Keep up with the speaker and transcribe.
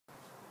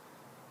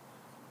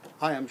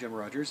Hi, I'm Jim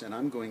Rogers, and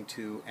I'm going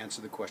to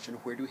answer the question,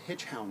 where do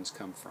hitchhounds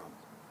come from?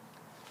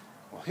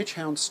 Well,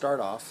 hitchhounds start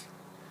off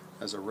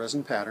as a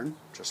resin pattern,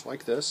 just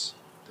like this.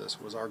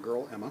 This was our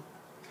girl Emma.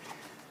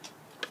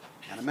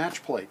 And a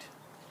match plate.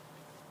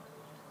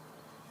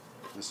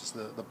 This is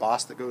the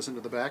boss that goes into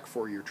the back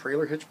for your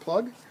trailer hitch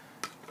plug.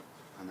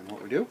 And then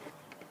what we do,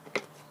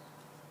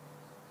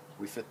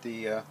 we fit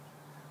the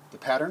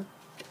pattern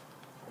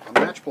on the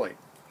match plate.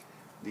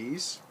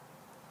 These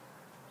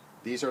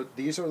are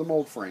the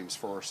mold frames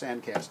for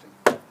sand casting.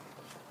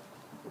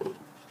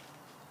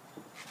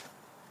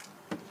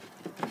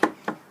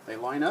 They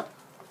line up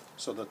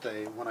so that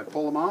when I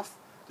pull them off,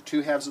 the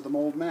two halves of the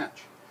mold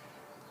match.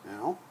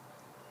 Now,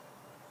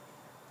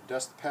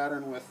 dust the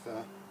pattern with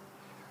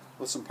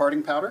some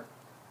parting powder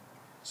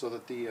so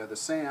that the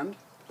sand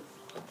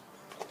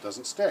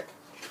doesn't stick.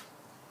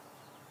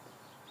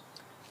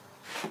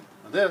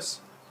 Now this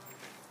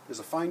is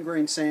a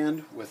fine-grained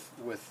sand with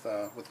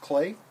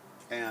clay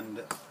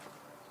and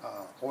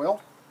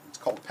oil. It's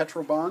called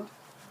Petrobond.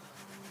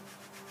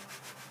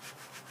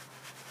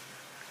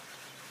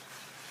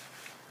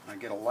 I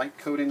get a light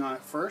coating on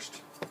it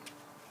first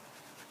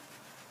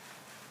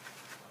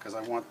because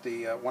I want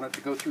it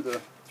to go through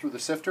the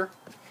sifter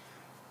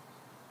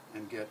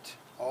and get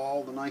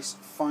all the nice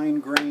fine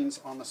grains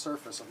on the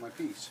surface of my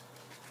piece.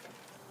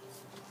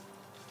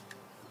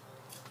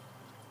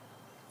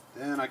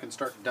 Then I can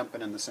start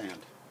dumping in the sand.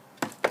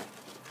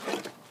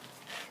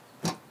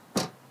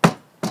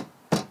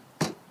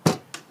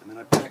 And then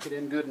I pack it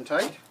in good and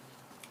tight.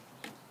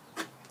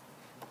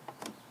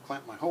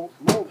 Clamp my whole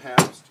mold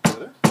halves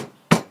together.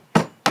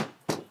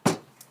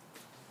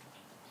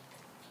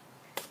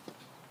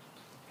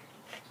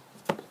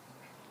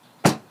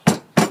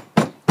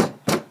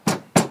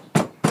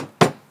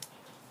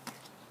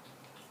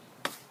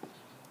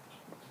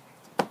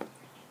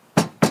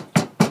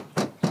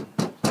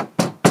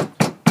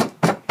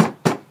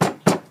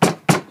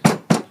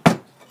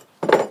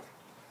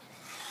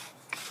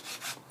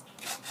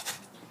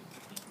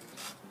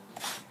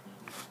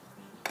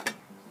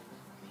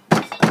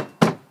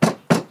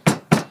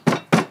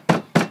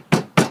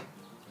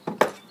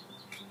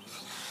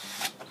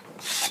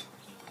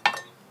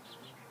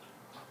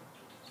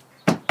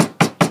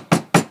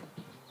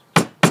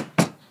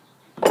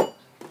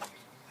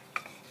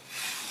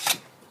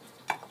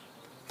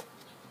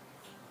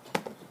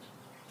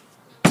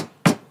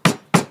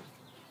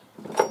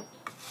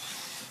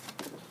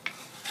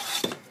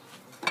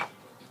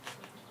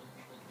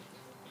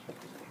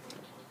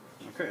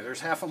 Okay,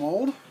 there's half a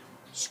mold.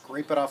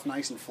 Scrape it off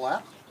nice and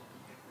flat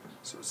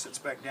so it sits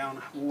back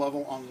down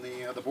level on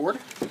the board.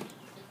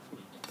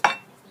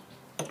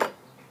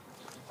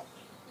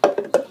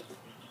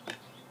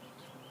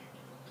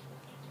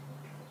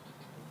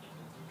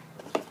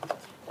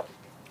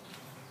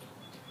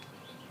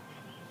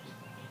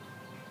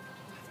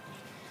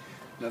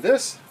 Now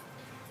this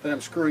that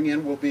I'm screwing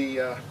in will be,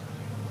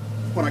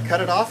 when I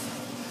cut it off,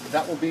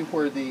 that will be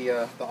where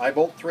the eye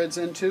bolt threads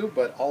into,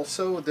 but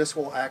also this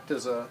will act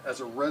as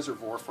a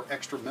reservoir for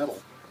extra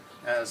metal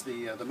as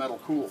the metal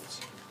cools.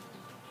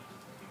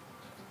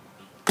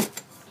 I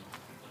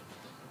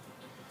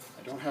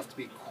don't have to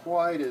be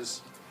quite as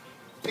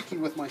picky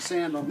with my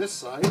sand on this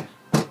side.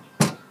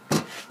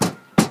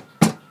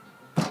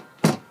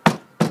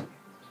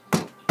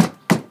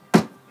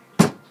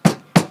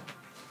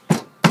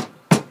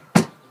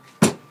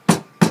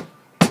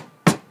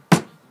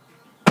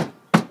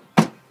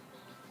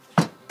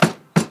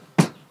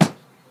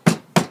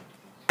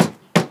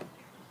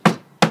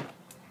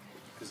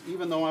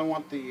 Even though I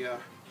want the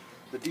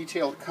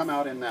detail to come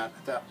out in that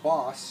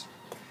boss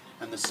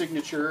and the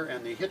signature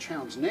and the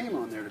hitchhound's name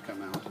on there to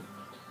come out,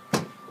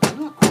 I'm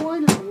not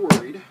quite as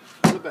worried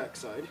on the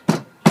backside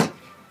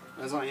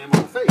as I am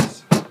on the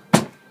face.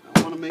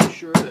 I want to make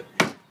sure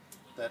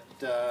that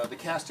the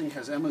casting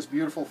has Emma's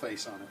beautiful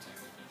face on it.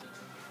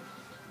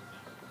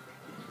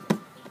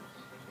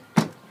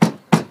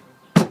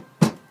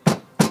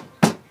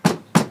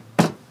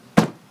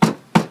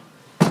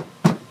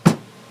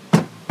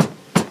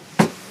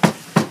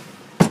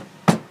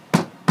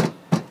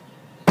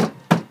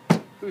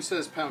 Who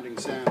says pounding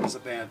sand is a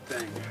bad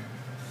thing?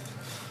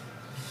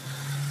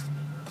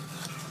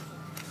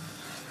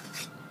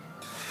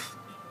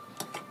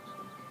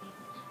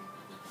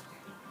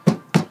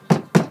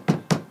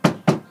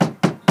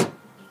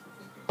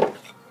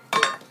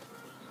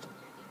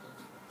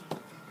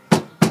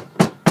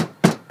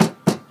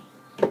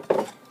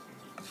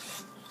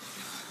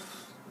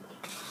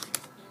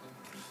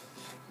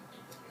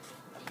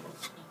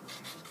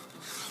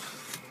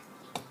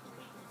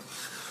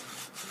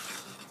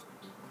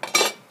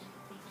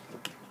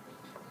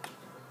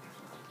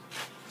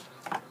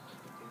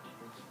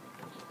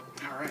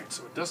 Alright,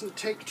 so it doesn't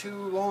take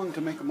too long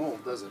to make a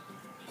mold, does it?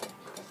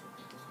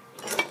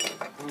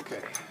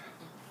 Okay.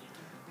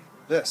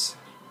 That's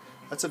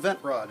a vent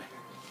rod.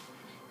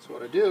 So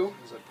what I do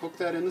is I poke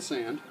that in the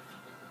sand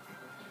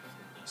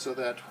so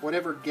that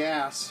whatever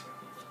gas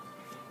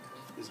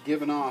is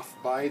given off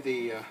by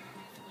the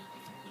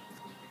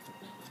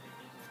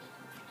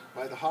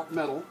by the hot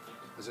metal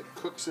as it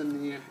cooks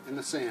in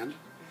the sand.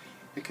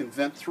 It can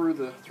vent through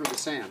the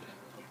sand.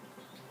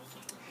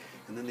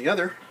 And then the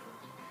other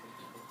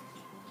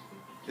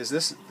is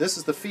this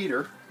is the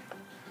feeder,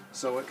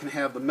 so it can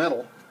have the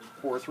metal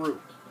pour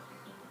through.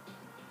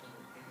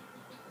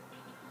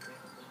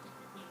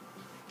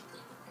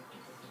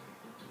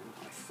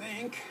 I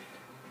think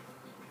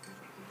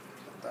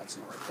that's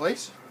in the right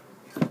place.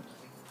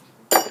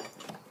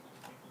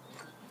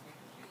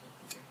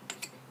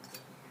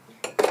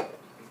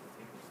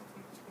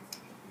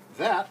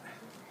 That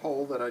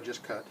hole that I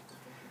just cut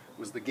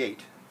was the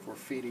gate for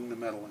feeding the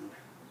metal in.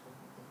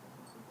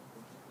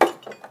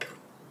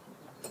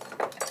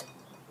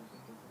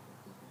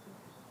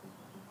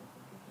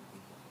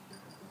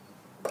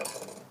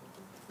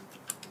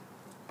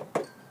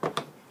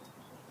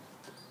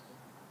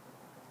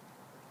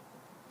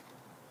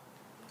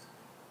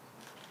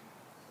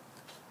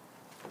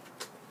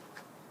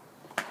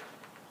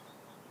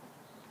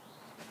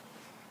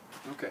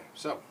 Okay,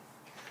 so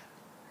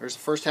here's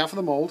the first half of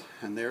the mold,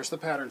 and there's the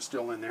pattern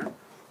still in there.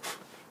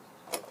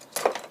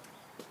 So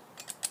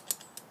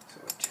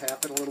I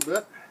tap it a little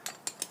bit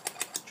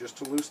just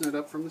to loosen it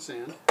up from the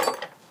sand. And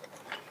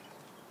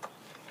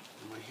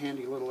my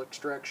handy little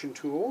extraction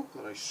tool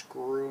that I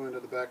screw into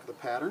the back of the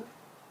pattern.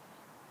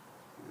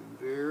 And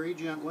very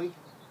gently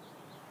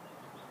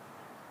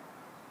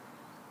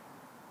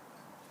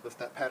lift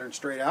that pattern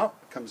straight out.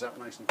 It comes out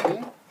nice and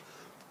clean.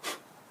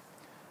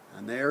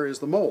 And there is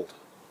the mold.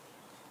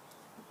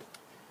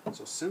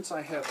 So since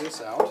I have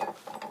this out,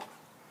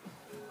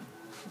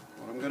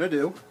 what I'm going to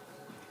do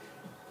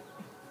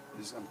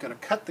is I'm going to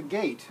cut the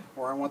gate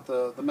where I want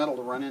the metal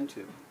to run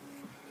into.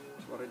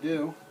 So what I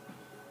do,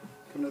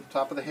 come to the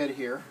top of the head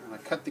here, and I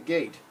cut the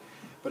gate.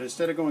 But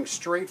instead of going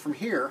straight from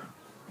here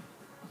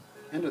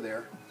into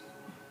there,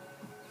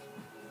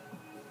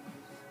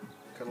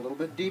 cut a little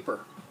bit deeper.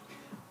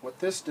 What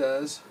this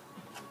does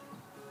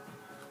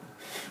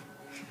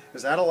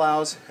is that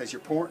allows, as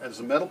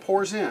the metal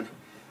pours in,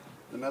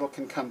 the metal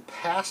can come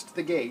past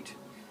the gate,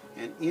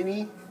 and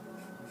any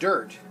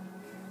dirt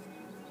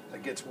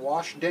that gets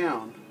washed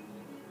down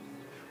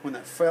when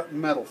that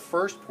metal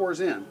first pours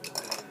in,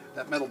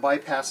 that metal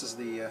bypasses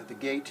the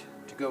gate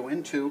to go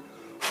into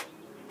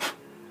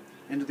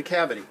the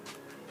cavity.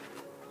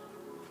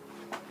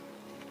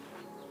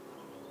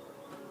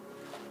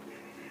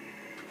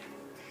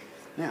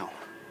 Now,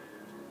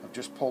 I've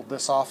just pulled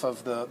this off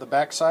of the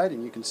back side,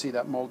 and you can see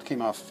that mold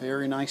came off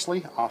very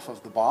nicely off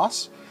of the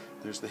boss.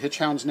 There's the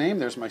hitchhound's name,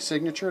 there's my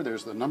signature,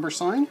 there's the number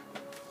sign.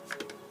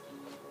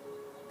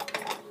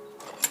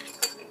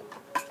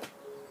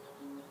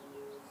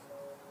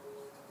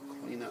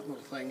 Clean that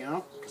little thing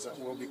out, because that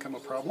will become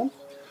a problem.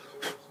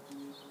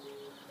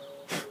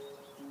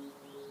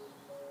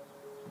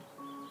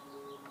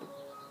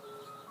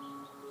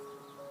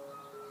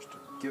 Just to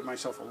give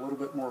myself a little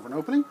bit more of an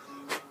opening.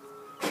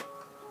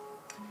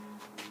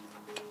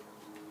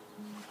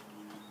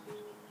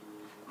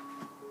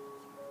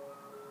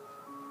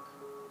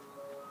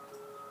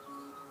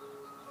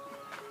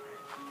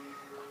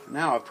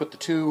 Now I've put the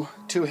two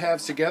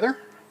halves together,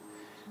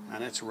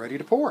 and it's ready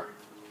to pour.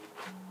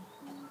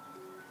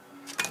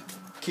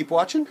 Keep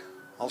watching.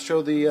 I'll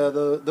show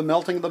the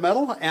melting of the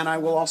metal, and I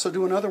will also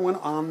do another one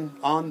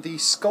on the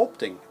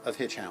sculpting of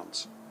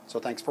hitchhounds. So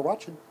thanks for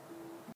watching.